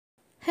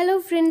Hello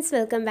friends,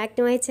 welcome back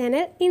to my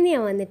channel. ഇന്ന്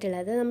ഞാൻ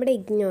വന്നിട്ടുള്ളത് നമ്മുടെ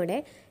ഇഗ്നോയുടെ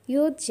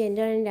യൂത്ത്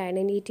ജെൻഡർ ആൻഡ്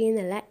ഐഡൻറ്റിറ്റി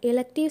എന്നുള്ള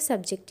ഇലക്റ്റീവ്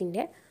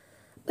സബ്ജക്റ്റിൻ്റെ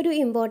ഒരു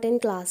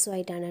ഇമ്പോർട്ടൻറ്റ്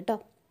ക്ലാസ്സുമായിട്ടാണ് കേട്ടോ.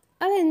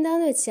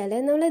 അതെന്താണെന്ന് വെച്ചാൽ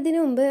നമ്മൾ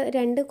ഇതിനു മുമ്പ്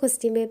 2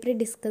 ക്വസ്റ്റ്യൻ പേപ്പർ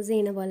ഡിസ്കസ്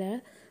ചെയ്യുന്ന പോലെ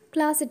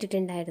ക്ലാസ്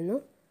ഇട്ടിട്ടുണ്ടായിരുന്നു.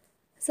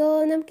 സോ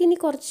നമുക്കിനി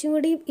കുറച്ചും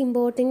കൂടി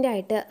ഇമ്പോർട്ടൻ്റ്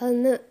ആയിട്ട്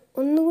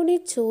ഒന്നുകൂടി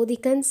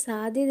ചോദിക്കാൻ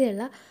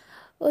സാധ്യതയുള്ള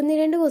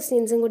 1-2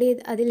 ക്വസ്റ്റ്യൻസും കൂടി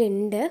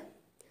അതിലുണ്ട്.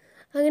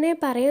 അങ്ങനെ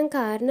പറയാൻ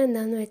കാരണം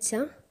എന്താണെന്ന്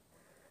വെച്ചാൽ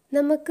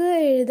നമുക്ക്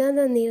എഴുതാൻ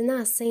തന്നിരുന്ന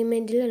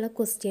അസൈൻമെൻറ്റിലുള്ള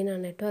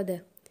ക്വസ്റ്റ്യനാണ് കേട്ടോ അത്.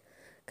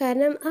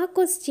 കാരണം ആ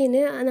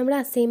ക്വസ്റ്റ്യന് നമ്മുടെ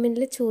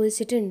അസൈൻമെൻറ്റിൽ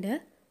ചോദിച്ചിട്ടുണ്ട്.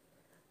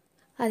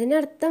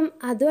 അതിനർത്ഥം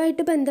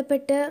അതുമായിട്ട്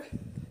ബന്ധപ്പെട്ട്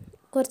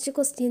കുറച്ച്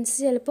ക്വസ്റ്റ്യൻസ്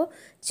ചിലപ്പോൾ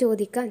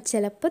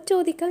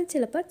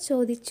ചിലപ്പോൾ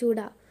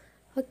ചോദിച്ചൂടാ.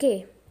 ഓക്കെ,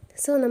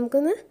 സോ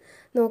നമുക്കൊന്ന്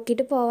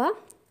നോക്കിയിട്ട് പോവാം.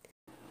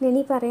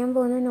 ഇനി പറയാൻ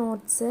പോകുന്ന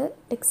നോട്ട്സ്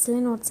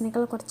ടെക്സ്റ്റിലെ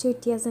നോട്ട്സിനേക്കാൾ കുറച്ച്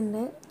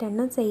വ്യത്യാസമുണ്ട്.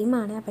 രണ്ടും സെയിം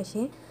ആണ്,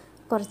 പക്ഷേ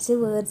കുറച്ച്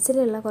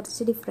വേർഡ്സിലുള്ള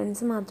കുറച്ച്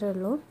ഡിഫറൻസ് മാത്രമേ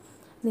ഉള്ളൂ.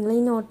 നിങ്ങൾ ഈ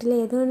നോട്ടിൽ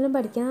ഏത് വേണമെങ്കിലും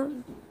പഠിക്കാം,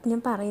 ഞാൻ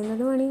പറയുന്നത്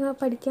വേണമെങ്കിൽ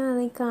പഠിക്കാം,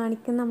 അത്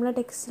കാണിക്കുന്ന നമ്മളെ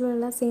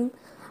ടെക്സ്റ്റിലുള്ള സെയിം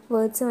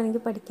വേർഡ്സ്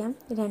വേണമെങ്കിൽ പഠിക്കാം.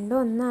 രണ്ടും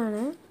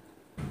ഒന്നാണ്.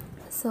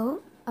 സോ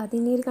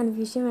അതിനി ഒരു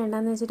കൺഫ്യൂഷൻ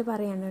വേണ്ടാന്ന് വെച്ചിട്ട്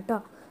പറയാണ് കേട്ടോ.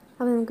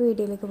 അപ്പോൾ നമുക്ക്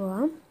വീഡിയോയിലേക്ക്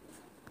പോവാം.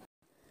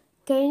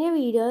 കഴിഞ്ഞ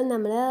വീഡിയോയിൽ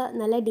നമ്മൾ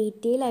നല്ല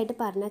ഡീറ്റെയിൽ ആയിട്ട്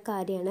പറഞ്ഞ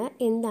കാര്യമാണ്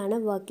എന്താണ്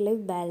വർക്ക്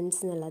ലൈഫ് ബാലൻസ്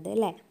എന്നുള്ളത്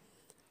അല്ലേ.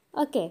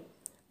 ഓക്കെ,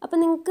 അപ്പോൾ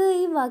നിങ്ങൾക്ക്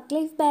ഈ വർക്ക്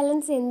ലൈഫ്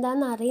ബാലൻസ്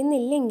എന്താണെന്ന്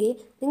അറിയുന്നില്ലെങ്കിൽ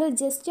നിങ്ങൾ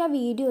ജസ്റ്റ് ആ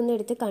വീഡിയോ ഒന്ന്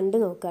എടുത്ത് കണ്ടു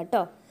നോക്കുക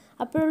കേട്ടോ.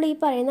 അപ്പോഴുള്ള ഈ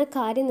പറയുന്ന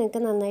കാര്യം നിങ്ങൾക്ക്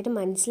നന്നായിട്ട്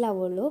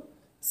മനസ്സിലാവുള്ളൂ.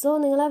 സോ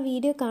നിങ്ങൾ ആ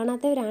വീഡിയോ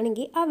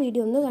കാണാത്തവരാണെങ്കിൽ ആ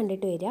വീഡിയോ ഒന്ന്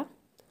കണ്ടിട്ട് വരിക.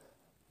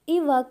 ഈ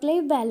വർക്ക്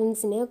ലൈഫ്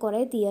ബാലൻസിന്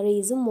കുറേ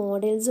തിയറീസും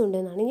മോഡൽസും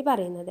ഉണ്ടെന്നാണ് ഇനി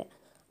പറയുന്നത്.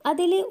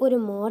 അതിൽ ഒരു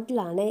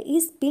മോഡലാണ് ഈ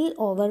സ്പിൽ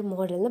ഓവർ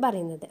മോഡൽ എന്ന്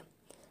പറയുന്നത്.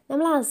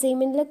 നമ്മൾ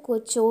അസൈൻമെൻറ്റിൽ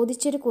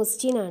ചോദിച്ചൊരു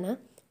ക്വസ്റ്റ്യനാണ്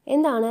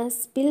എന്താണ്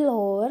സ്പിൽ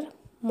ഓവർ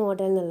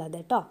മോഡൽ എന്നുള്ളത്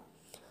കേട്ടോ.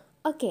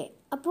 ഓക്കെ,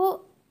 അപ്പോൾ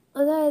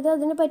അതായത്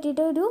അതിനെ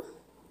പറ്റിയിട്ട് ഒരു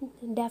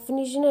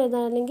ഡെഫിനിഷൻ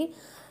എഴുതാൻ അല്ലെങ്കിൽ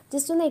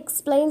ജസ്റ്റ് ഒന്ന്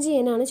എക്സ്പ്ലെയിൻ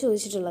ചെയ്യാനാണ്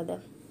ചോദിച്ചിട്ടുള്ളത്.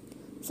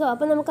 സോ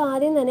അപ്പോൾ നമുക്ക്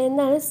ആദ്യം തന്നെ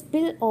എന്താണ്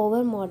സ്പിൽ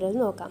ഓവർ മോഡൽ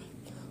നോക്കാം.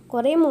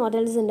 കുറേ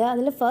മോഡൽസ് ഉണ്ട്.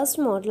 അതിൽ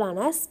ഫസ്റ്റ്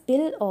മോഡലാണ്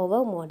സ്പിൽ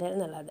ഓവർ മോഡൽ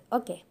എന്നുള്ളത്.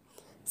 Okay,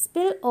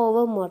 spill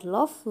over model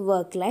of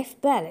work life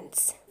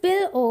balance.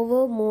 Spill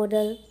over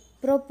model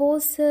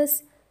proposes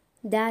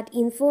that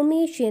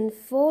information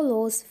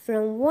follows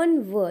from one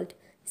world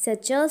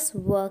such as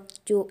work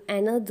to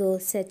another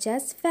such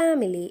as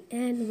family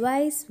and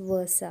vice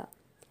versa.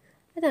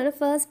 അതാണ്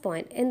first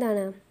point.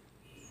 എന്താണ്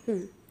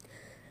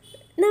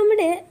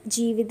നമ്മുടെ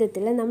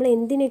ജീവിതത്തിൽ നമ്മൾ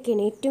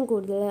എന്തിനൊക്കെയാണ് ഏറ്റവും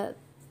കൂടുതൽ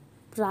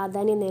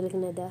പ്രാധാന്യം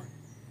നൽകുന്നത്?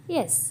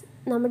 Yes,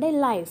 നമ്മുടെ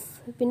ലൈഫ്.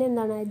 പിന്നെ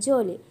എന്താണ്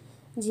ജോലി.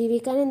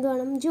 ജീവിക്കാൻ എന്ത്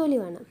വേണം? ജോലി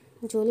വേണം.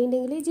 ജോലി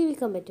ഉണ്ടെങ്കിലേ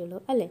ജീവിക്കാൻ പറ്റുള്ളൂ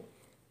അല്ലേ.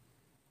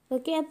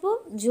 ഓക്കെ, അപ്പോൾ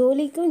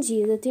ജോലിക്കും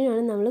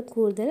ജീവിതത്തിനുമാണ് നമ്മൾ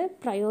കൂടുതൽ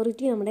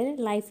പ്രയോറിറ്റി നമ്മുടെ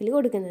ലൈഫിൽ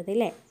കൊടുക്കുന്നത്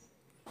അല്ലേ.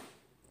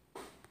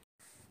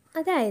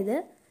 അതായത്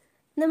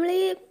നമ്മൾ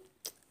ഈ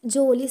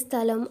ജോലി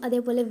സ്ഥലം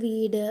അതേപോലെ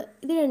വീട്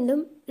ഇത്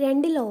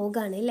രണ്ട്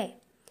ലോകമാണ് അല്ലേ.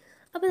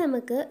 അപ്പോൾ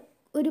നമുക്ക്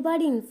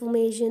ഒരുപാട്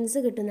ഇൻഫർമേഷൻസ്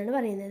കിട്ടുമെന്നാണ്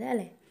പറയുന്നത്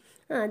അല്ലേ.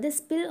 അത്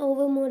സ്പിൽ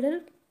ഓവർ മോഡൽ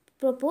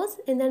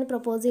എന്താണ്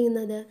പ്രപ്പോസ്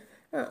ചെയ്യുന്നത്?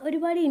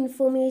 ഒരുപാട്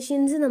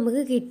ഇൻഫർമേഷൻസ്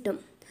നമുക്ക് കിട്ടും.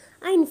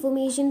 ആ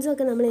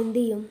ഇൻഫർമേഷൻസൊക്കെ നമ്മൾ എന്ത്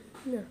ചെയ്യും?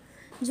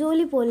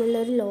 ജോലി പോലുള്ള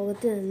ഒരു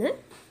ലോകത്ത് നിന്ന്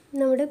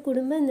നമ്മുടെ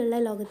കുടുംബം എന്നുള്ള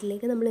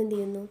ലോകത്തിലേക്ക് നമ്മൾ എന്ത്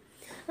ചെയ്യുന്നു?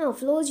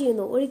 ഫ്ലോ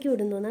ചെയ്യുന്നു, ഒഴുക്കി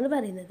വിടുന്നു എന്നാണ്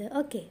പറയുന്നത്.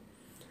 ഓക്കെ,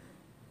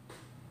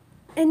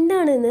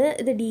 എന്താണെന്ന്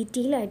ഇത്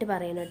ഡീറ്റെയിൽ ആയിട്ട്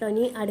പറയണം കേട്ടോ.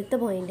 ഇനി അടുത്ത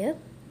point,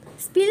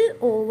 spill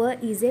over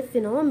is a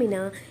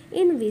phenomena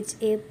in which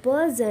a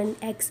person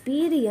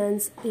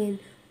experience in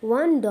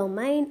one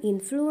domain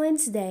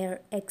influence their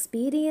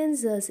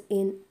experiences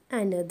in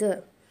another.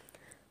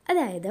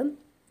 അതായത്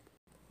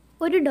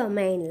ഒരു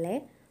ഡൊമൈനിലെ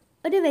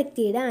ഒരു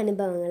വ്യക്തിയുടെ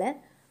അനുഭവങ്ങൾ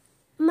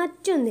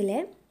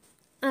മറ്റൊന്നിലെ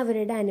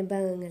അവരുടെ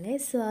അനുഭവങ്ങളെ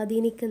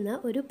സ്വാധീനിക്കുന്ന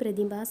ഒരു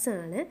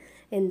പ്രതിഭാസമാണ്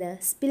എന്ത്?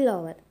 Spill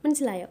over.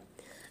 മനസ്സിലായോ?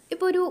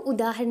 ഇപ്പോൾ ഒരു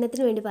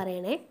ഉദാഹരണത്തിന് വേണ്ടി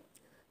പറയണേ,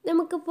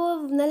 നമുക്കിപ്പോൾ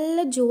നല്ല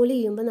ജോലി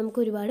ചെയ്യുമ്പോൾ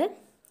നമുക്ക് ഒരുപാട്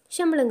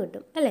ശമ്പളം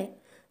കിട്ടും അല്ലേ.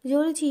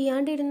 ജോലി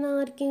ചെയ്യാണ്ടിരുന്ന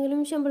ആർക്കെങ്കിലും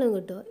ശമ്പളം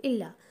കിട്ടുമോ?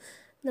 ഇല്ല.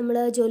 നമ്മൾ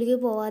ജോലിക്ക്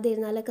പോവാതെ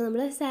ഇരുന്നാലൊക്കെ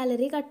നമ്മൾ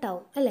സാലറി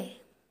കട്ടാവും അല്ലേ.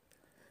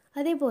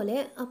 അതേപോലെ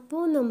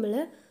അപ്പോൾ നമ്മൾ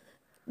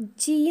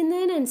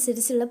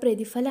ചെയ്യുന്നതിനനുസരിച്ചുള്ള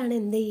പ്രതിഫലമാണ്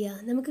എന്ത് ചെയ്യുക?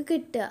 നമുക്ക്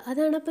കിട്ടുക.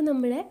 അതാണ് അപ്പോൾ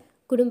നമ്മളെ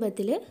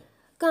കുടുംബത്തിൽ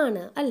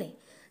കാണുക അല്ലേ.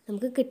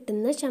 നമുക്ക്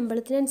കിട്ടുന്ന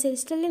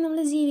ശമ്പളത്തിനനുസരിച്ചിട്ടല്ലേ നമ്മൾ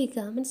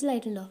ജീവിക്കുക.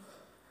 മനസ്സിലായിട്ടുണ്ടോ?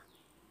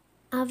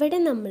 അവിടെ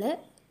നമ്മൾ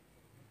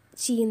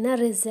ചെയ്യുന്ന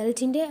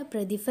റിസൾട്ടിൻ്റെ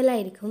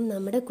പ്രതിഫലമായിരിക്കും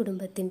നമ്മുടെ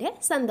കുടുംബത്തിൻ്റെ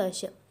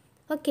സന്തോഷം.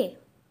 ഓക്കെ,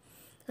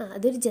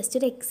 അതൊരു ജസ്റ്റ്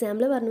ഒരു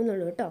എക്സാമ്പിൾ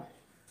പറഞ്ഞെന്നുള്ളൂ കേട്ടോ.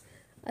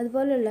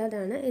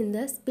 അതുപോലുള്ളതാണ്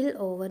എന്താ സ്പിൽ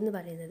ഓവർ എന്ന്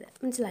പറയുന്നത്.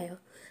 മനസ്സിലായോ?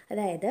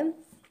 അതായത്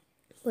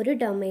ഒരു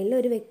ഡൊമൈനിലെ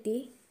ഒരു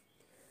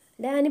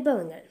വ്യക്തിയുടെ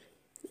അനുഭവങ്ങൾ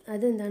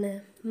അതെന്താണ്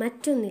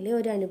മറ്റൊന്നിലെ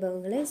ഒരു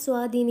അനുഭവങ്ങളെ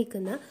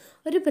സ്വാധീനിക്കുന്ന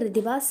ഒരു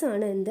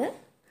പ്രതിഭാസമാണ് എന്ത്?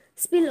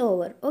 Spill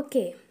over.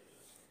 ഓക്കെ,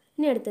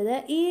 ഇനി അടുത്തത്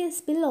ഈ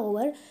സ്പിൽ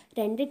ഓവർ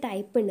 2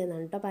 ടൈപ്പ്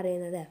ഉണ്ടെന്നാണ് കേട്ടോ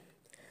പറയുന്നത്.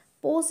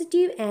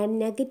 Positive and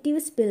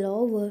negative spill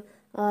over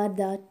are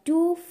the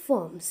 2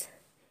 forms.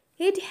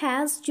 It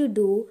has to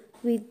do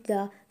with the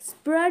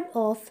spread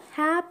of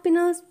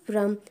happiness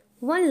from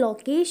one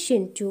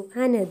location to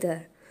another.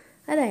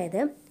 അതായത്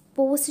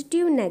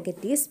പോസിറ്റീവ്,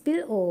 നെഗറ്റീവ്, സ്പിൽ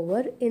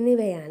ഓവർ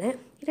എന്നിവയാണ്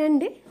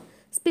രണ്ട്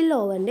spill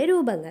ഓവറിൻ്റെ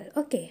രൂപങ്ങൾ.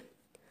 ഓക്കെ,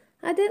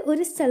 അത്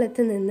ഒരു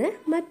സ്ഥലത്ത് നിന്ന്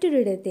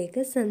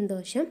മറ്റൊരിടത്തേക്ക്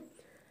സന്തോഷം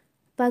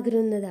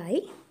പകരുന്നതായി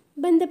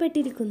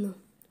ബന്ധപ്പെട്ടിരിക്കുന്നു.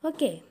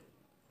 ഓക്കെ,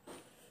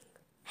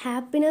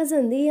 ഹാപ്പിനെസ്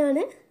എന്ത്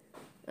ചെയ്യാണ്?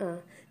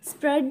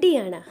 സ്പ്രെഡ്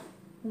ചെയ്യാണ്,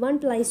 one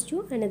place to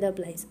another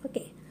place.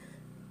 Okay,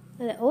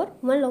 or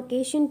one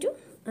location to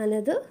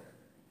another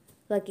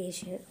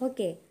location.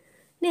 Okay,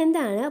 ഇനി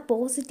എന്താണ്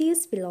പോസിറ്റീവ്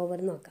സ്പിൽ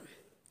ഓവർ നോക്കാം.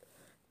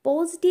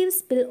 Positive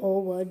spill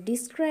over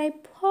describe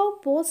how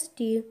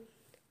positive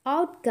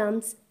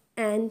outcomes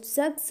and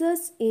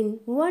success in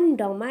one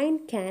domain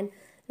can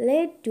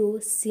lead to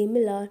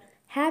similar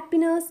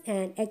happiness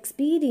and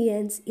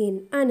experience in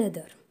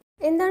another.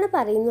 എന്താണ്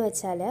പറയുന്നത്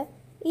വെച്ചാൽ,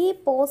 ഈ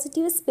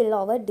positive spill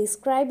over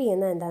describe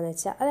ചെയ്യുന്നത് എന്താണെന്ന്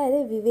വെച്ചാൽ, അതായത്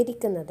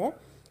വിവരിക്കുന്നത്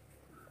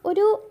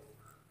ഒരു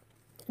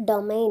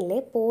ഡൊമൈനിലെ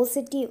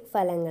പോസിറ്റീവ്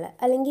ഫലങ്ങൾ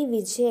അല്ലെങ്കിൽ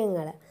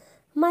വിജയങ്ങൾ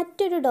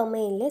മറ്റൊരു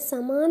ഡൊമൈനിലെ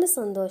സമാന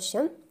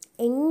സന്തോഷം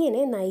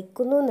എങ്ങനെ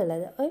നയിക്കുന്നു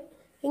എന്നുള്ളത്,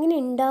 എങ്ങനെ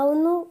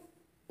ഉണ്ടാവുന്നു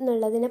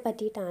എന്നുള്ളതിനെ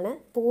പറ്റിയിട്ടാണ്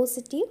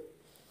പോസിറ്റീവ്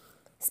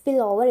സ്പിൽ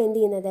ഓവർ എന്ത്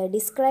ചെയ്യുന്നത്,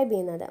 ഡിസ്ക്രൈബ്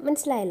ചെയ്യുന്നത്.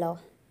 മനസ്സിലായല്ലോ?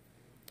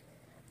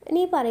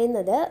 ഇനി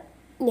പറയുന്നത്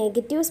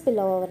നെഗറ്റീവ് സ്പിൽ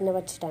ഓവറിനെ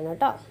പറ്റിയിട്ടാണ്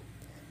കേട്ടോ.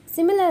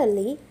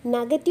 Similarly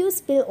negative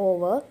spill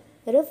over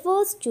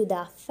refers to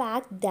the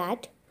fact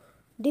that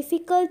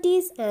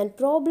difficulties and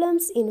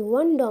problems in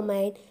one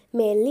domain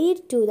may lead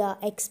to the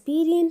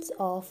experience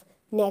of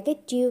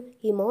negative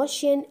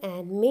emotion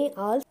and may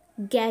also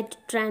get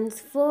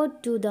transferred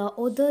to the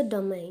other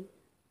domain.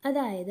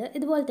 അതായത്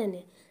ഇതുപോലെ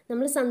തന്നെ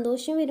നമ്മൾ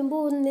സന്തോഷം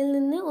വരുമ്പോൾ ഒന്നിൽ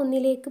നിന്ന്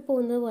ഒന്നിലേക്ക്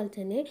പോകുന്നത് പോലെ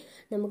തന്നെ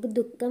നമുക്ക്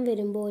ദുഃഖം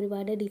വരുമ്പോൾ,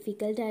 ഒരുപാട്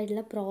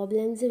ഡിഫിക്കൽട്ടായിട്ടുള്ള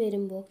പ്രോബ്ലംസ്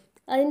വരുമ്പോൾ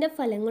അതിൻ്റെ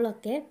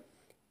ഫലങ്ങളൊക്കെ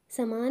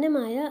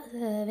സമാനമായ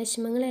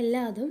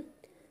വിഷമങ്ങളെല്ലാതും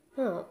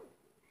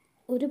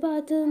ഒരു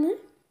ഭാഗത്ത് നിന്ന്,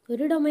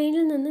 ഒരു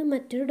ഡൊമൈനിൽ നിന്ന്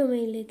മറ്റൊരു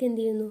ഡൊമൈനിലേക്ക്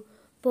എന്ത് ചെയ്യുന്നു,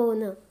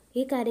 പോകുന്നു.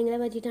 ഈ കാര്യങ്ങളെ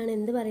പറ്റിയിട്ടാണ്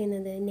എന്ത്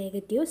പറയുന്നത്,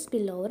 നെഗറ്റീവ്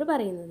സ്പിൽ ഓവർ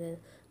പറയുന്നത്.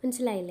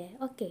 മനസ്സിലായില്ലേ?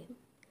 ഓക്കെ,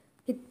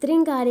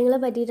 ഇത്രയും കാര്യങ്ങളെ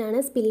പറ്റിയിട്ടാണ്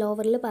സ്പിൽ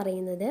ഓവറിൽ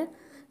പറയുന്നത്.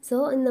 സോ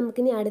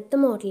നമുക്കിനി അടുത്ത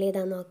മോഡൽ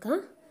ഏതാണെന്ന് നോക്കാം.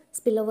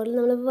 സ്പിൽ ഓവറിൽ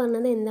നമ്മളിപ്പോൾ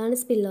പറഞ്ഞത് എന്താണ്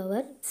സ്പിൽ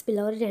ഓവർ. സ്പിൽ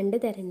ഓവർ രണ്ട്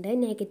തരമുണ്ട്,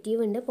 നെഗറ്റീവ്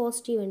ഉണ്ട്,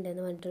 പോസിറ്റീവ് ഉണ്ട്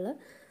എന്ന് പറഞ്ഞിട്ടുള്ള.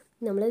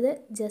 നമ്മളിത്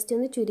ജസ്റ്റ്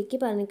ഒന്ന് ചുരുക്കി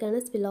പറഞ്ഞിട്ടാണ്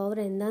സ്പിൽ ഓവർ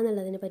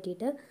എന്താണെന്നുള്ളതിനെ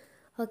പറ്റിയിട്ട്.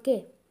 ഓക്കെ,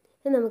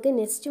 നമുക്ക്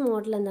നെക്സ്റ്റ്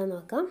മോഡൽ എന്താണെന്ന്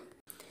നോക്കാം.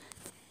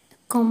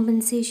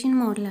 കോമ്പൻസേഷൻ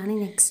മോഡലാണ്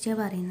നെക്സ്റ്റ്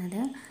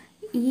പറയുന്നത്.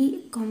 ഈ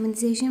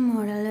കോമ്പൻസേഷൻ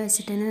മോഡൽ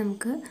വെച്ചിട്ട് തന്നെ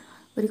നമുക്ക്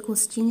ഒരു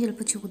ക്വസ്റ്റ്യൻ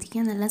ചിലപ്പോൾ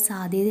ചോദിക്കാൻ നല്ല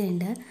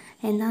സാധ്യതയുണ്ട്.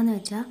 എന്താണെന്ന്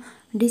വെച്ചാൽ,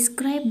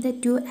 describe the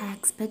two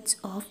aspects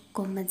of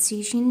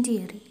compensation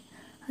theory.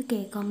 Okay,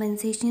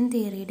 compensation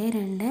തിയറിയുടെ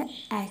രണ്ട്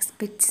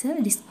ആസ്പെക്ട്സ്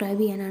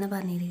ഡിസ്ക്രൈബ് ചെയ്യാനാണ്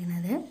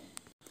പറഞ്ഞിരിക്കുന്നത്.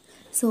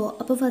 സോ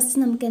അപ്പോൾ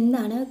ഫസ്റ്റ് നമുക്ക്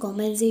എന്താണ്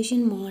കോമ്പൻസേഷൻ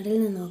മോഡൽ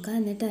എന്ന് നോക്കാം,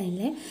 എന്നിട്ട്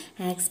അതിൻ്റെ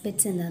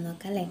ആസ്പെക്ട്സ് എന്താണെന്ന്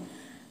നോക്കാം അല്ലേ.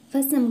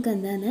 ഫസ്റ്റ് നമുക്ക്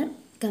എന്താണ്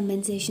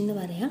കമ്പൻസേഷൻ എന്ന്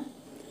പറയാം.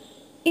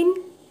 In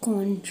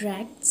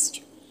contrast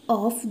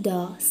of the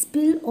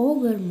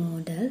spillover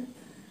model,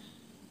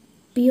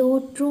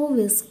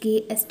 Piotrowski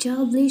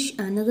established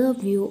another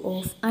view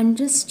of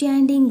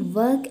understanding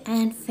work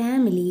and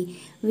family,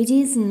 which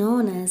is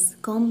known as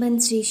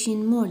compensation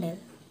model.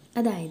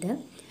 അതായത്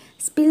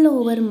സ്പിൽ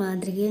ഓവർ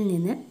മാതൃകയിൽ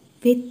നിന്ന്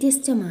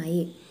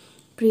വ്യത്യസ്തമായി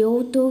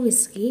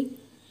പ്രിയോട്ടോവിസ്കി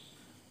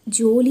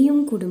ജോലിയും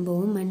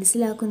കുടുംബവും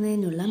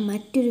മനസ്സിലാക്കുന്നതിനുള്ള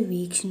മറ്റൊരു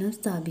വീക്ഷണം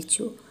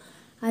സ്ഥാപിച്ചു.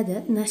 അത്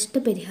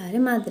നഷ്ടപരിഹാര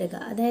മാതൃക,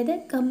 അതായത്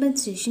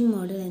കമ്പൻസേഷൻ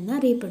മോഡൽ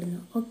എന്നറിയപ്പെടുന്നു.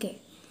 ഓക്കെ,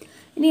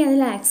 ഇനി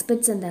അതിൽ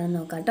ആസ്പെക്ട്സ് എന്താണെന്ന്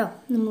നോക്കാം കേട്ടോ.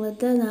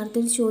 നമ്മൾക്ക് നേരത്തെ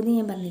ഒരു ചോദ്യം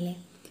ഞാൻ പറഞ്ഞില്ലേ,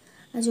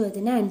 ആ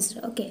ചോദ്യത്തിൻ്റെ answer.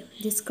 Okay,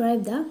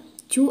 describe the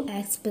two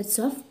aspects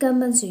of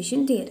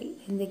compensation theory.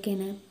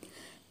 എന്തൊക്കെയാണ്?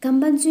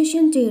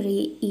 Compensation theory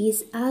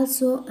is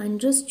also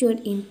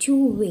understood in two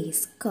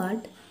ways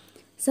called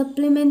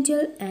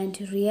supplemental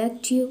and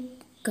reactive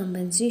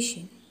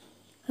compensation.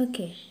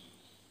 Okay,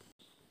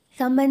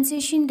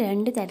 compensation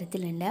രണ്ട്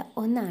തരത്തിലുണ്ട്.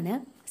 ഒന്നാണ്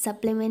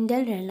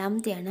സപ്ലിമെൻ്റൽ,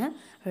 രണ്ടാമത്തെയാണ്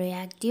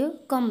റിയാക്റ്റീവ്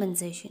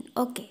കോമ്പൻസേഷൻ.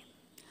 ഓക്കെ,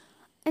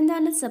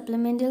 എന്താണ്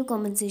സപ്ലിമെൻ്റൽ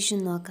കോമ്പൻസേഷൻ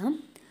നോക്കാം.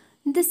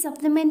 The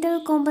supplemental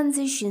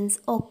compensations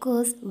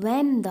occurs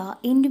when the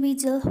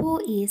individual who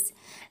is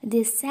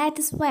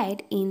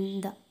dissatisfied in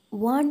the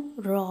one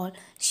role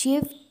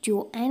shifts to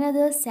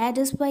another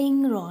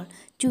satisfying role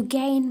to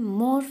gain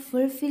more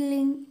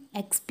fulfilling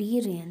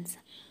experience.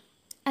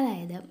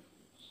 അതായത്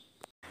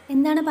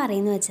എന്താണ്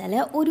പറയുന്നത് വെച്ചാൽ,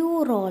 ഒരു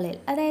റോളിൽ,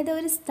 അതായത്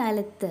ഒരു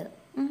സ്ഥലത്ത്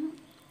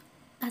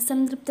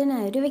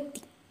അസംതൃപ്തനായൊരു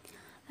വ്യക്തി,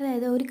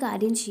 അതായത് ഒരു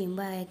കാര്യം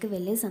ചെയ്യുമ്പോൾ അയാൾക്ക്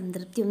വലിയ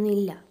സംതൃപ്തിയൊന്നും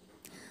ഇല്ല.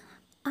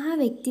 ആ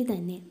വ്യക്തി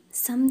തന്നെ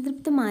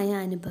സംതൃപ്തമായ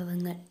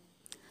അനുഭവങ്ങൾ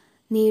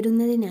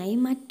നേടുന്നതിനായി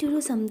മറ്റൊരു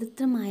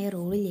സംതൃപ്തമായ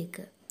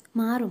റോളിലേക്ക്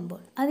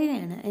മാറുമ്പോൾ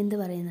അതിനെയാണ് എന്ത്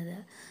പറയുന്നത്,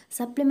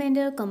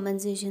 സപ്ലിമെൻ്റൽ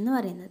കോമ്പൻസേഷൻ എന്ന്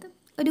പറയുന്നത്.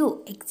 ഒരു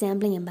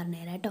എക്സാമ്പിൾ ഞാൻ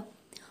പറഞ്ഞുതരാം കേട്ടോ.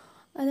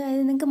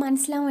 അതായത് നിങ്ങൾക്ക്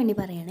മനസ്സിലാവാൻ വേണ്ടി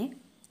പറയണേ.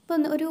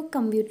 ഇപ്പം ഒരു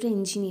കമ്പ്യൂട്ടർ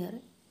എൻജിനീയർ,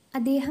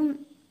 അദ്ദേഹം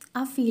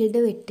ആ ഫീൽഡ്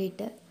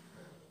വിട്ടിട്ട്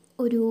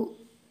ഒരു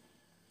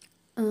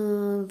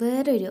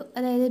വേറൊരു,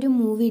 അതായത് ഒരു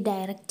മൂവി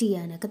ഡയറക്റ്റ്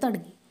ചെയ്യാനൊക്കെ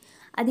തുടങ്ങി.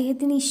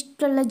 അദ്ദേഹത്തിന്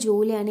ഇഷ്ടമുള്ള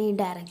ജോലിയാണ് ഈ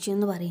ഡയറക്ഷൻ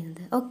എന്ന്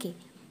പറയുന്നത്. ഓക്കെ,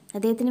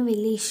 അദ്ദേഹത്തിന്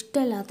വലിയ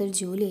ഇഷ്ടമല്ലാത്തൊരു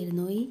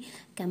ജോലിയായിരുന്നു ഈ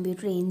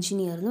കമ്പ്യൂട്ടർ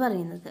എൻജിനീയർ എന്ന്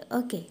പറയുന്നത്.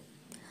 ഓക്കെ,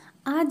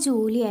 ആ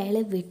ജോലി അയാൾ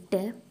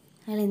വിട്ട്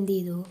അയാൾ എന്ത്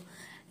ചെയ്തു,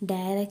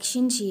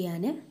 ഡയറക്ഷൻ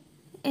ചെയ്യാൻ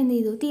എന്ത്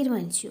ചെയ്തു,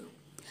 തീരുമാനിച്ചു.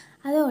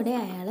 അതോടെ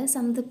അയാൾ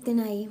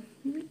സംതൃപ്തനായി.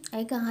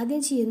 അയാൾക്ക്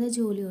ആദ്യം ചെയ്യുന്ന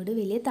ജോലിയോട്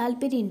വലിയ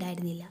താല്പര്യം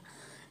ഉണ്ടായിരുന്നില്ല.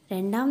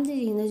 രണ്ടാമത്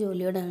ചെയ്യുന്ന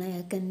ജോലിയോടാണ്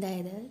അയാൾക്ക്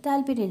എന്തായത്,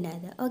 താല്പര്യം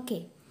ഉണ്ടായത്. ഓക്കെ,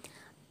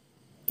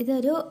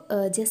 ഇതൊരു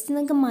ജസ്റ്റ്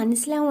നിങ്ങൾക്ക്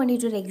മനസ്സിലാവാൻ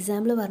വേണ്ടിയിട്ടൊരു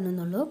എക്സാമ്പിൾ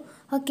പറഞ്ഞെന്നുള്ളൂ.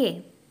 ഓക്കെ,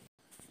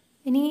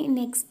 ഇനി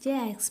നെക്സ്റ്റ്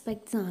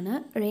ആസ്പെക്ട്സ് ആണ്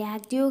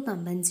റിയാക്റ്റീവ്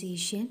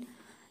കമ്പൻസേഷൻ.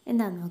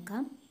 എന്താണെന്ന്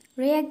നോക്കാം.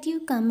 Reactive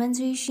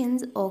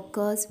കമ്പൻസേഷൻസ്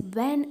occurs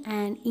when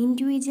an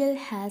individual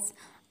has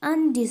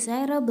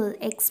undesirable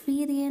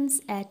experience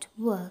at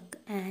work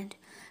and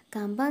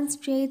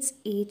compensates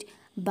it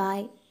by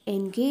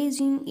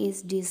engaging his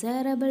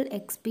desirable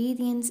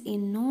experience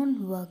in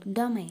non-work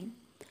domain.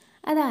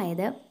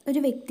 അതായത് ഒരു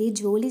വ്യക്തി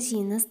ജോലി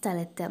ചെയ്യുന്ന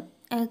സ്ഥലത്ത്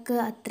അയാൾക്ക്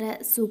അത്ര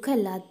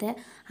സുഖമില്ലാത്ത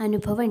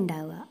അനുഭവം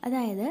ഉണ്ടാവുക.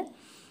 അതായത്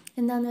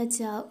എന്താണെന്ന്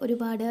വെച്ചാൽ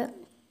ഒരുപാട്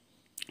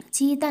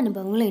ചീത്ത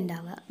അനുഭവങ്ങൾ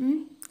ഉണ്ടാവുക.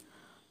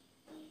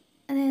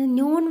 അതായത്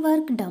നോൺ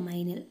വർക്ക്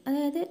ഡൊമൈനിൽ,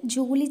 അതായത്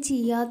ജോലി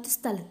ചെയ്യാത്ത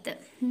സ്ഥലത്ത്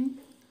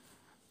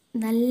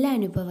നല്ല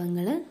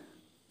അനുഭവങ്ങൾ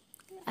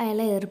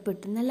അയാളെ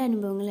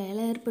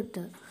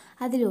ഏർപ്പെട്ടു.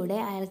 അതിലൂടെ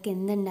അയാൾക്ക്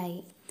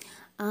എന്തുണ്ടായി,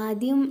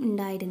 ആദ്യം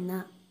ഉണ്ടായിരുന്ന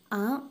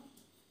ആ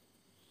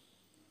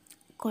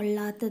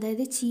കൊള്ളാത്ത,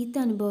 അതായത് ചീത്ത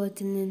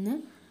അനുഭവത്തിൽ നിന്ന്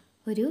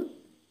ഒരു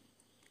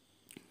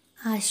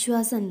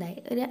ആശ്വാസം ഉണ്ടായി.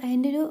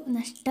 അതിൻ്റെ ഒരു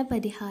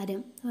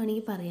നഷ്ടപരിഹാരം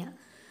വേണമെങ്കിൽ പറയാം.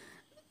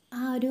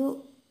 ആ ഒരു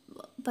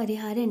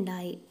പരിഹാരം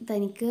ഉണ്ടായി.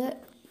 തനിക്ക്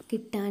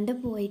കിട്ടാണ്ട്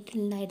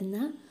പോയിട്ടുണ്ടായിരുന്ന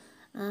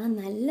ആ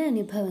നല്ല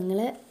അനുഭവങ്ങൾ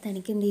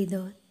തനിക്ക് എന്ത്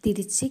ചെയ്തു,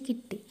 തിരിച്ച്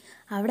കിട്ടി.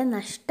 അവിടെ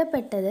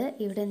നഷ്ടപ്പെട്ടത്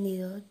ഇവിടെ എന്ത്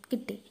ചെയ്തു,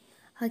 കിട്ടി.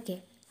 ഓക്കെ,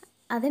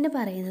 അതിന്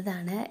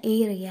പറയുന്നതാണ് ഈ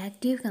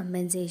റിയാക്റ്റീവ്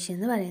കമ്പൻസേഷൻ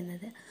എന്ന്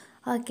പറയുന്നത്.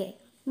 ഓക്കെ,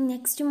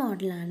 നെക്സ്റ്റ്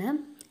മോഡലാണ്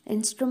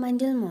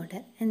ഇൻസ്ട്രുമെൻ്റൽ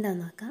മോഡൽ.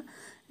 എന്താണെന്ന് നോക്കാം.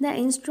 The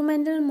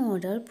instrumental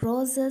model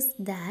process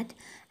that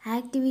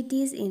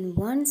activities in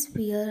one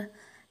sphere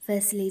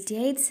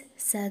facilitates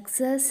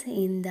success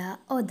in the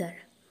other.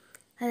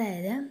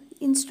 അതായത്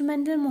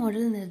ഇൻസ്ട്രുമെൻ്റൽ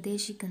മോഡൽ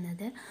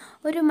നിർദ്ദേശിക്കുന്നത്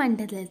ഒരു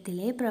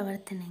മണ്ഡലത്തിലെ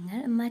പ്രവർത്തനങ്ങൾ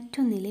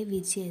മറ്റൊന്നിലെ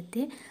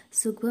വിജയത്തെ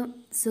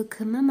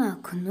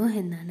സുഗമമാക്കുന്നു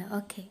എന്നാണ്.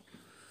 ഓക്കെ,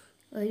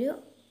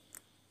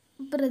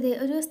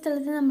 ഒരു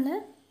സ്ഥലത്ത് നമ്മൾ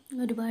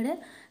ഒരുപാട്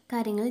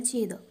കാര്യങ്ങൾ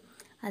ചെയ്തു,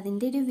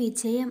 അതിൻ്റെ ഒരു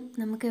വിജയം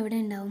നമുക്ക് എവിടെ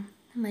ഉണ്ടാവും,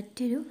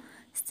 മറ്റൊരു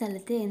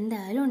സ്ഥലത്ത്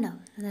എന്തായാലും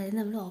ഉണ്ടാവും. അതായത്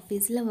നമ്മൾ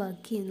ഓഫീസിൽ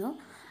വർക്ക് ചെയ്യുന്നു,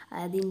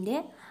 അതിൻ്റെ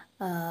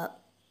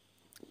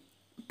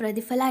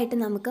പ്രതിഫലമായിട്ട്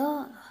നമുക്ക്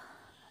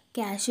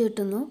ക്യാഷ്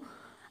കിട്ടുന്നു.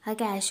 ആ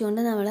ക്യാഷ് കൊണ്ട്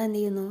നമ്മൾ എന്ത്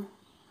ചെയ്യുന്നു,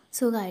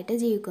 സുഖമായിട്ട്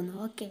ജീവിക്കുന്നു.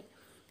 ഓക്കെ,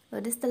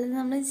 ഒരു സ്ഥലത്ത്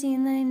നമ്മൾ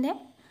ചെയ്യുന്നതിൻ്റെ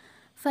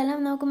ഫലം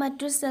നമുക്ക്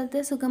മറ്റൊരു സ്ഥലത്ത്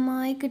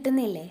സുഖമായി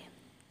കിട്ടുന്നില്ലേ.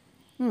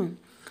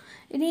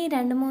 ഇനി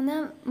 2-3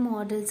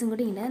 മോഡൽസും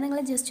കൂടി ഉണ്ട്, നിങ്ങൾ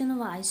ജസ്റ്റ് ഒന്ന്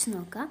വായിച്ച്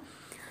നോക്കാം.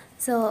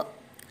 സോ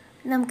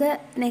നമുക്ക്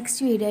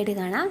നെക്സ്റ്റ് വീഡിയോ ആയിട്ട്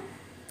കാണാം.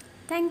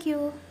 Thank you.